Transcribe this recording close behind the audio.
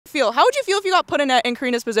feel? How would you feel if you got put in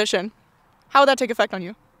Karina's position? How would that take effect on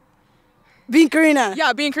you? Being Karina.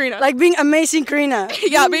 Yeah, being Karina. Like being amazing Karina.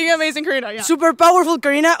 Yeah, being amazing Karina. Yeah. Super powerful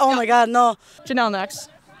Karina. Oh my God, no. Janelle next.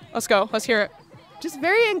 Let's go. Let's hear it. Just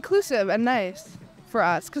very inclusive and nice for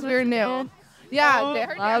us because we're new.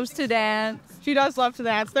 Yeah, Loves to dance. She does love to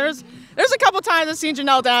dance. There's a couple times I've seen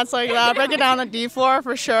Janelle dance like that. Break it down the D floor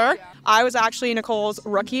for sure. I was actually Nicole's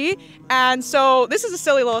rookie, and so this is a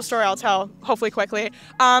silly little story I'll tell, hopefully quickly.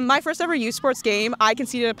 My first ever youth sports game, I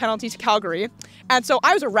conceded a penalty to Calgary, and so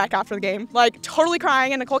I was a wreck after the game, like totally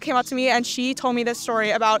crying, and Nicole came up to me and she told me this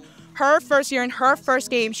story about her first year in her first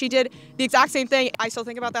game. She did the exact same thing. I still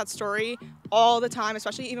think about that story all the time,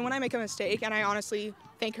 especially even when I make a mistake, and I honestly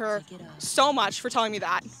thank her so much for telling me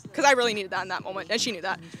that, because I really needed that in that moment, and she knew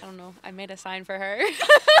that. I don't know. I made a sign for her.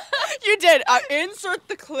 You did. Insert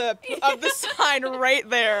the clip of the sign right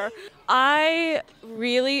there. I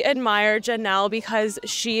really admire Janelle because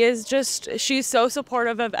she's so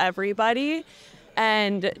supportive of everybody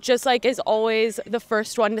and just like is always the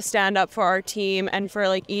first one to stand up for our team and for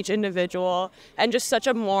like each individual and just such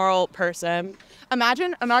a moral person.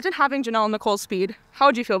 Imagine having Janelle and Nicole's speed. How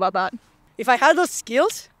would you feel about that? If I had those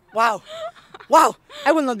skills, wow,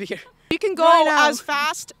 I would not be here. You can go as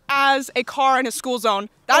fast as a car in a school zone.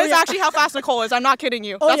 That is actually how fast Nicole is. I'm not kidding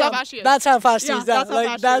you. That's how fast she is. That's how fast she's That's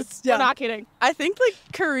how fast she is. I'm not kidding. I think like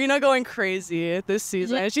Karina going crazy this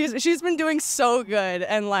season. She's been doing so good,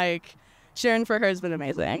 and like cheering for her has been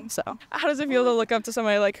amazing. So how does it feel to look up to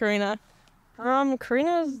somebody like Karina?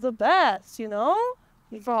 Karina's the best, you know?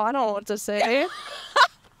 Well, I don't know what to say.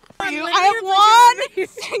 I have one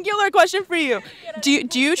singular question for you.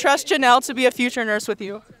 Do you trust Janelle to be a future nurse with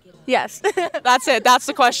you? Yes. That's it. That's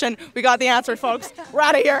the question. We got the answer, folks. We're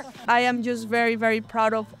out of here. I am just very, very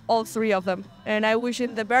proud of all three of them. And I wish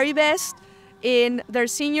them the very best in their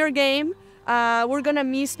senior game. We're going to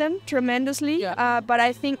miss them tremendously. But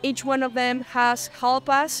I think each one of them has helped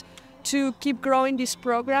us to keep growing this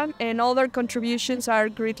program. And all their contributions are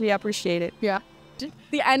greatly appreciated. Yeah.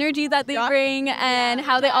 The energy that they bring and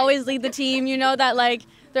how they always lead the team. You know that like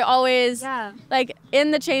they're always like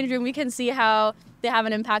in the change room. We can see how they have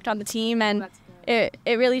an impact on the team, and it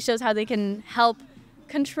really shows how they can help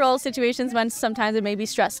control situations when sometimes it may be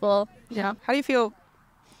stressful. Yeah. How do you feel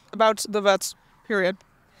about the vets, period?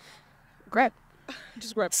 Great.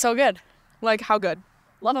 Just great. So good. Like, how good?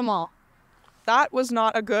 Love them all. That was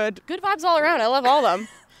not a good vibes all around. I love all of them.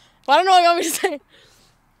 Well, I don't know what you want me to say.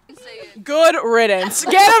 Good riddance.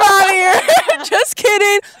 Get him out of here. Just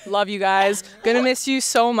kidding. Love you guys. Gonna miss you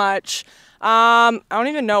so much. I don't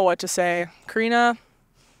even know what to say. Karina,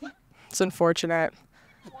 it's unfortunate.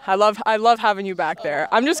 I love having you back there.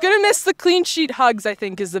 I'm just gonna miss the clean sheet hugs, I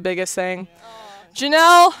think, is the biggest thing.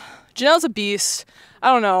 Janelle's a beast.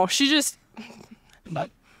 I don't know. She just,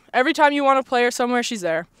 every time you want to play her somewhere, she's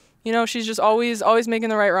there. You know, she's just always making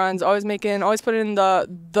the right runs, always putting in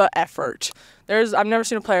the effort. I've never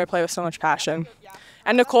seen a player play with so much passion.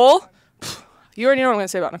 And Nicole, you already know what I'm going to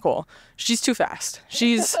say about Nicole. She's too fast.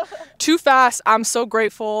 She's too fast. I'm so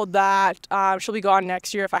grateful that she'll be gone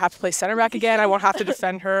next year. If I have to play center back again, I won't have to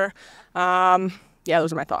defend her. Yeah,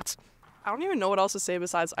 those are my thoughts. I don't even know what else to say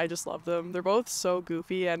besides I just love them. They're both so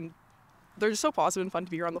goofy and they're just so positive and fun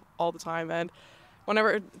to be around all the time. And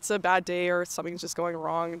whenever it's a bad day or something's just going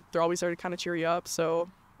wrong, they're always there to kind of cheer you up. So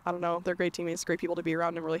I don't know. They're great teammates, great people to be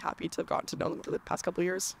around. I'm really happy to have gotten to know them for the past couple of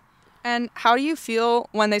years. And how do you feel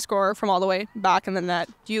when they score from all the way back in the net?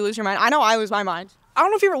 Do you lose your mind? I know I lose my mind. I don't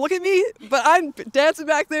know if you ever look at me, but I'm dancing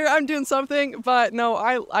back there. I'm doing something. But no,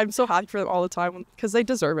 I'm so happy for them all the time because they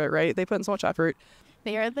deserve it, right? They put in so much effort.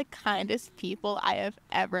 They are the kindest people I have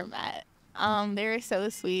ever met. They're so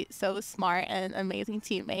sweet, so smart, and amazing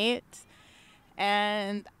teammates.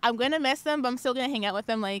 And I'm going to miss them, but I'm still going to hang out with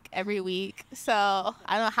them like every week. So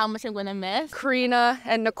I don't know how much I'm going to miss. Karina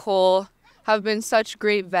and Nicole have been such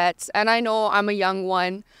great vets. And I know I'm a young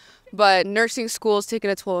one, but nursing school's taken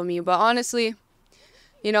a toll on me. But honestly,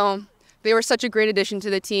 you know, they were such a great addition to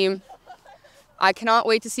the team. I cannot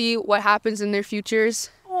wait to see what happens in their futures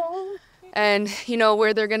and, you know,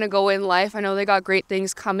 where they're going to go in life. I know they got great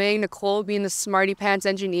things coming. Nicole being the smarty pants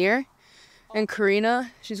engineer. And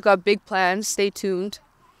Karina, she's got big plans. Stay tuned.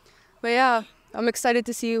 But yeah, I'm excited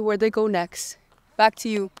to see where they go next. Back to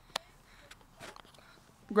you.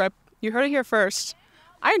 Grip, you heard it here first.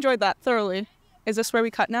 I enjoyed that thoroughly. Is this where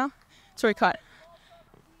we cut now? It's where we cut.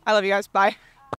 I love you guys. Bye.